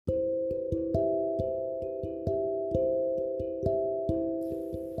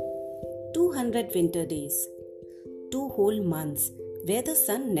200 winter days, 2 whole months where the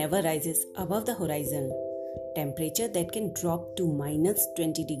sun never rises above the horizon, temperature that can drop to minus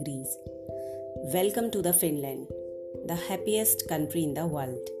 20 degrees. Welcome to the Finland, the happiest country in the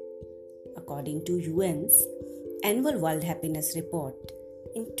world. According to UN's Annual World Happiness Report,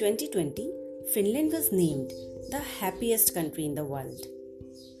 in 2020, Finland was named the happiest country in the world.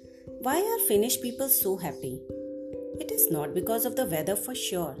 Why are Finnish people so happy? It is not because of the weather for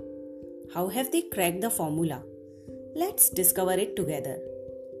sure. How have they cracked the formula? Let's discover it together.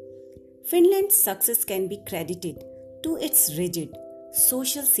 Finland's success can be credited to its rigid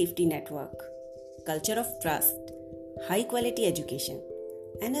social safety network, culture of trust, high quality education,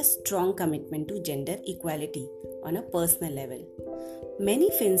 and a strong commitment to gender equality on a personal level. Many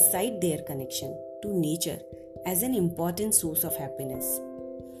Finns cite their connection to nature as an important source of happiness.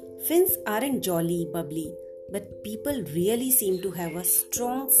 Finns aren't jolly, bubbly, but people really seem to have a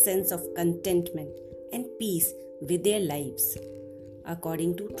strong sense of contentment and peace with their lives.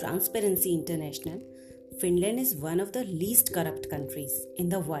 According to Transparency International, Finland is one of the least corrupt countries in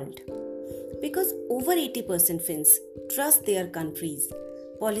the world because over 80% Finns trust their country's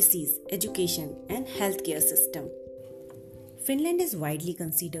policies, education, and healthcare system. Finland is widely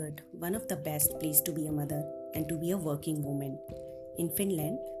considered one of the best places to be a mother and to be a working woman. In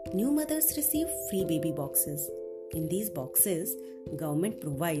Finland, new mothers receive free baby boxes. In these boxes, government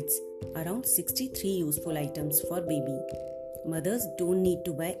provides around 63 useful items for baby. Mothers don't need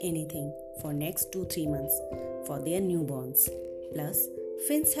to buy anything for next 2-3 months for their newborns. Plus,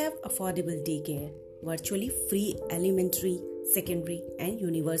 Finns have affordable daycare, virtually free elementary, secondary and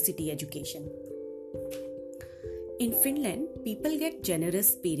university education. In Finland, people get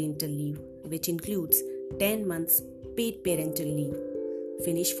generous parental leave, which includes 10 months paid parental leave.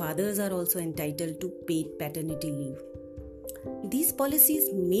 Finnish fathers are also entitled to paid paternity leave. These policies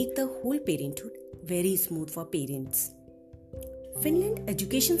make the whole parenthood very smooth for parents. Finland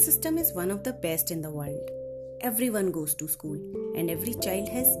education system is one of the best in the world. Everyone goes to school and every child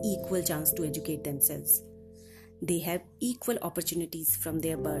has equal chance to educate themselves. They have equal opportunities from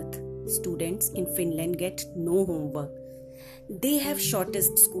their birth. Students in Finland get no homework. They have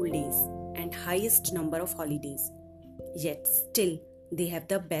shortest school days and highest number of holidays. Yet still, they have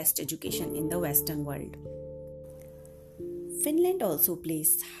the best education in the Western world. Finland also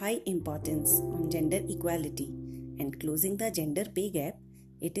places high importance on gender equality and closing the gender pay gap.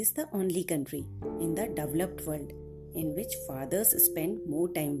 It is the only country in the developed world in which fathers spend more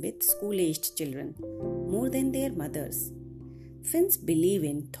time with school-aged children, more than their mothers. Finns believe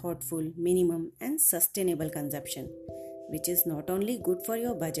in thoughtful, minimum and sustainable consumption, which is not only good for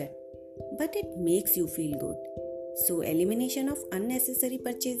your budget, but it makes you feel good. So elimination of unnecessary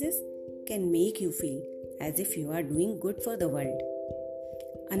purchases can make you feel as if you are doing good for the world.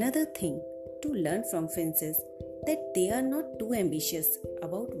 Another thing to learn from Finns is that they are not too ambitious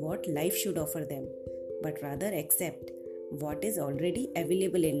about what life should offer them, but rather accept what is already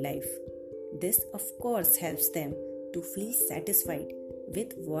available in life. This of course helps them to feel satisfied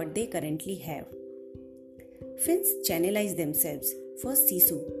with what they currently have. Finns channelize themselves for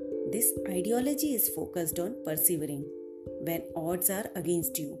Sisu. This ideology is focused on persevering when odds are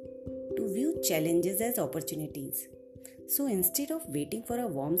against you, to view challenges as opportunities. So instead of waiting for a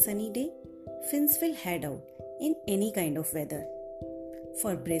warm sunny day, Finns will head out in any kind of weather,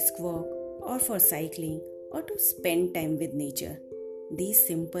 for brisk walk or for cycling or to spend time with nature. These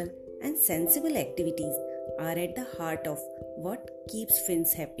simple and sensible activities are at the heart of what keeps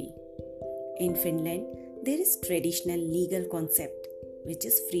Finns happy. In Finland, there is traditional legal concept which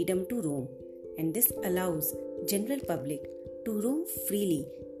is freedom to roam, and this allows general public to roam freely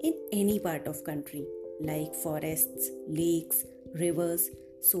in any part of country like forests, lakes, rivers.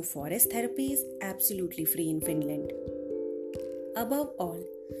 So forest therapy is absolutely free in Finland. Above all,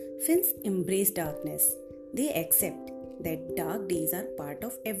 Finns embrace darkness. They accept that dark days are part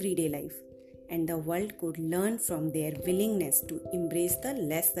of everyday life, and the world could learn from their willingness to embrace the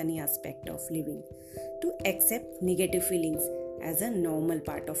less sunny aspect of living, to accept negative feelings as a normal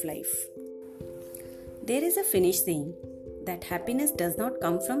part of life. There is a Finnish saying that happiness does not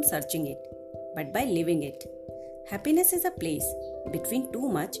come from searching it, but by living it. Happiness is a place between too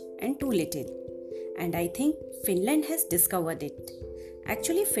much and too little, and I think Finland has discovered it.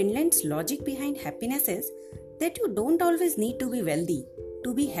 Actually, Finland's logic behind happiness is that you don't always need to be wealthy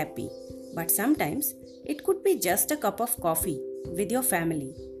to be happy, but sometimes it could be just a cup of coffee with your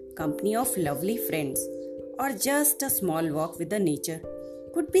family, company of lovely friends, or just a small walk with the nature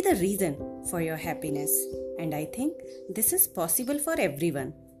could be the reason for your happiness. And I think this is possible for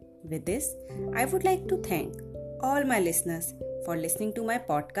everyone. With this, I would like to thank all my listeners for listening to my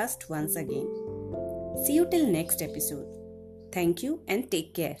podcast once again. See you till next episode. Thank you and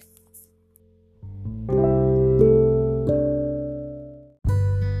take care.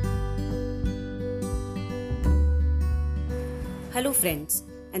 Hello friends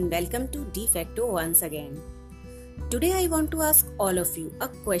and welcome to De Facto once again. Today I want to ask all of you a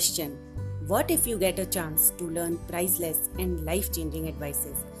question. What if you get a chance to learn priceless and life-changing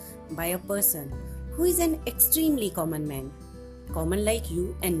advices by a person who is an extremely common man, common like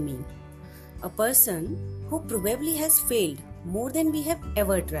you and me, a person who probably has failed more than we have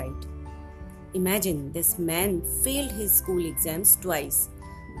ever tried. Imagine this man failed his school exams twice,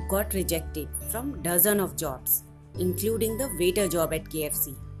 got rejected from dozens of jobs, including the waiter job at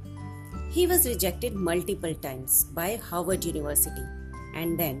KFC. He was rejected multiple times by Harvard University,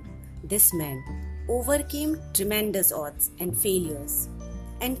 and then this man overcame tremendous odds and failures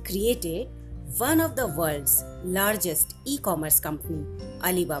and created one of the world's largest e-commerce company,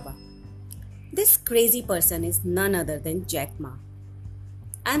 Alibaba. This crazy person is none other than Jack Ma.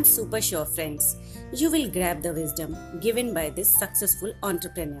 I'm super sure, friends, you will grab the wisdom given by this successful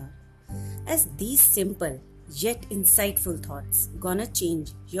entrepreneur, as these simple yet insightful thoughts gonna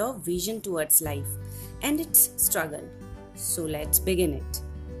change your vision towards life and its struggle. So let's begin it.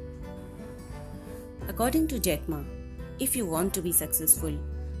 According to Jack Ma, if you want to be successful,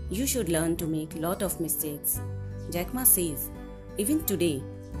 you should learn to make lot of mistakes. Jack Ma says, even today,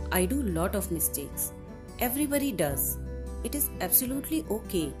 I do lot of mistakes. Everybody does. It is absolutely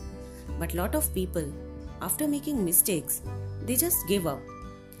okay. But lot of people, after making mistakes, they just give up.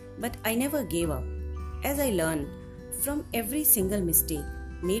 But I never gave up, as I learned from every single mistake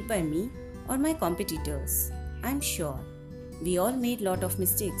made by me or my competitors. I'm sure we all made lot of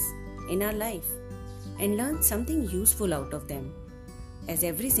mistakes in our life and learned something useful out of them, as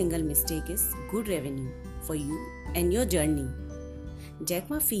every single mistake is good revenue for you and your journey. Jack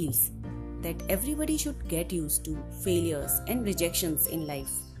Ma feels that everybody should get used to failures and rejections in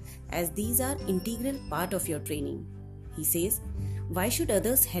life, as these are integral part of your training. He says, why should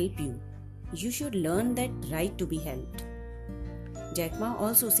others help you? You should learn that right to be helped. Jack Ma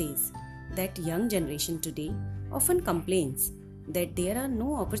also says that young generation today often complains that there are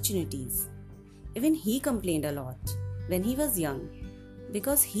no opportunities. Even he complained a lot when he was young,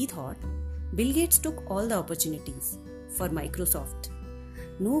 because he thought Bill Gates took all the opportunities for Microsoft.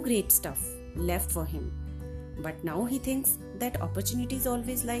 No great stuff left for him. But now he thinks that opportunities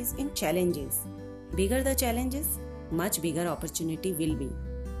always lies in challenges. Bigger the challenges, much bigger opportunity will be.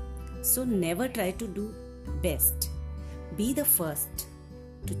 So never try to do best. Be the first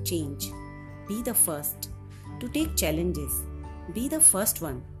to change. Be the first to take challenges. Be the first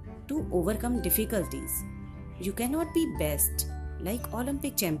one to overcome difficulties. You cannot be best like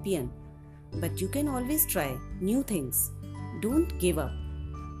Olympic champion, but you can always try new things. Don't give up.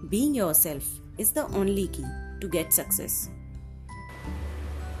 Being yourself is the only key to get success.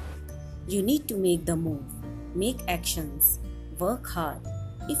 You need to make the move, make actions, work hard.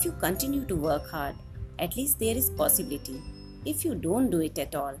 If you continue to work hard, at least there is possibility. If you don't do it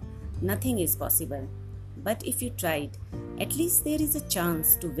at all, nothing is possible. But if you tried, at least there is a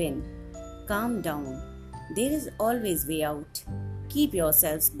chance to win. Calm down. There is always way out. Keep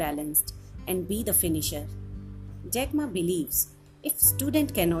yourselves balanced and be the finisher. Jack Ma believes if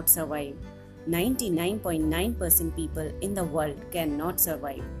student cannot survive, 99.9% people in the world cannot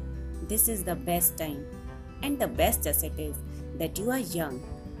survive. This is the best time, and the best asset is that you are young,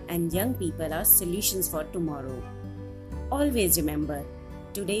 and young people are solutions for tomorrow. Always remember,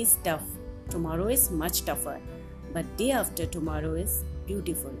 today is tough, tomorrow is much tougher, but day after tomorrow is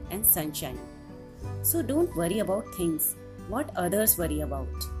beautiful and sunshine. So don't worry about things what others worry about,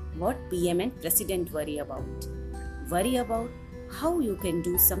 what PM and President worry about. Worry about how you can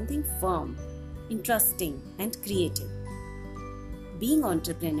do something firm, interesting and creative. Being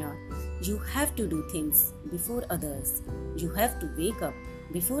entrepreneur, you have to do things before others. You have to wake up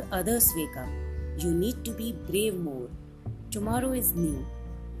before others wake up. You need to be brave more. Tomorrow is new,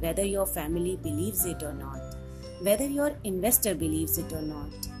 whether your family believes it or not, whether your investor believes it or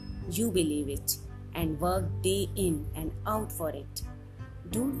not. You believe it and work day in and out for it.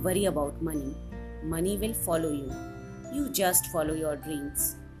 Don't worry about money. Money will follow you. You just follow your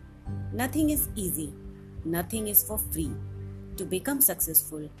dreams. Nothing is easy. Nothing is for free. To become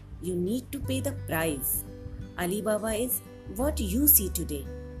successful, you need to pay the price. Alibaba is what you see today.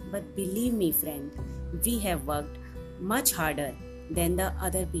 But believe me, friend, we have worked much harder than the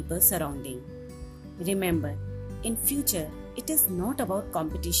other people surrounding. Remember, in future, it is not about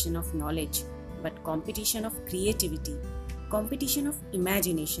competition of knowledge, but competition of creativity, competition of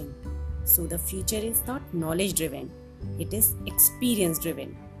imagination. So the future is not knowledge driven, It is experience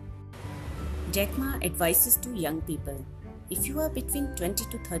driven. Jack Ma advises to young people: if you are between 20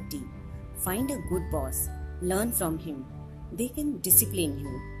 to 30, find a good boss, learn from him. They can discipline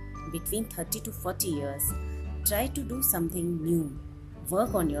you. Between 30 to 40 years, try to do something new,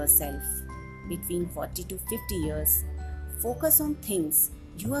 work on yourself. Between 40 to 50 years, focus on things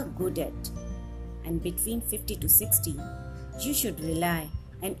you are good at. And between 50 to 60, you should rely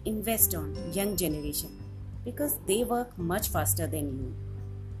and invest on young generation because they work much faster than you.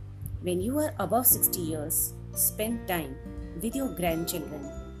 When you are above 60 years, spend time with your grandchildren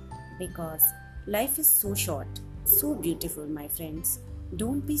because life is so short, so beautiful, my friends.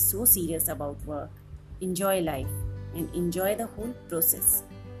 Don't be so serious about work. Enjoy life and enjoy the whole process.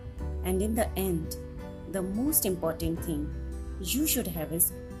 And in the end, the most important thing you should have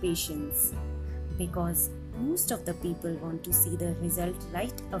is patience because most of the people want to see the result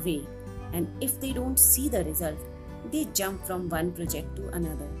right away, and if they don't see the result, they jump from one project to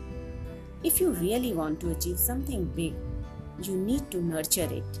another. If you really want to achieve something big, you need to nurture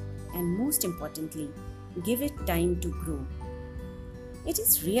it and most importantly, give it time to grow. It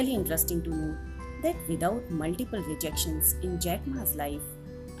is really interesting to know that without multiple rejections in Jack Ma's life,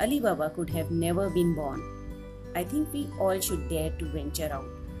 Alibaba could have never been born. I think we all should dare to venture out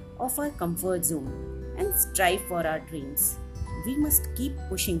of our comfort zone and strive for our dreams. We must keep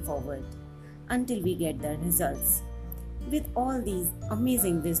pushing forward until we get the results. With all these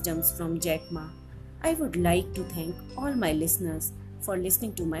amazing wisdoms from Jack Ma, I would like to thank all my listeners for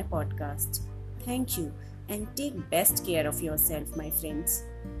listening to my podcast. Thank you and take best care of yourself, my friends.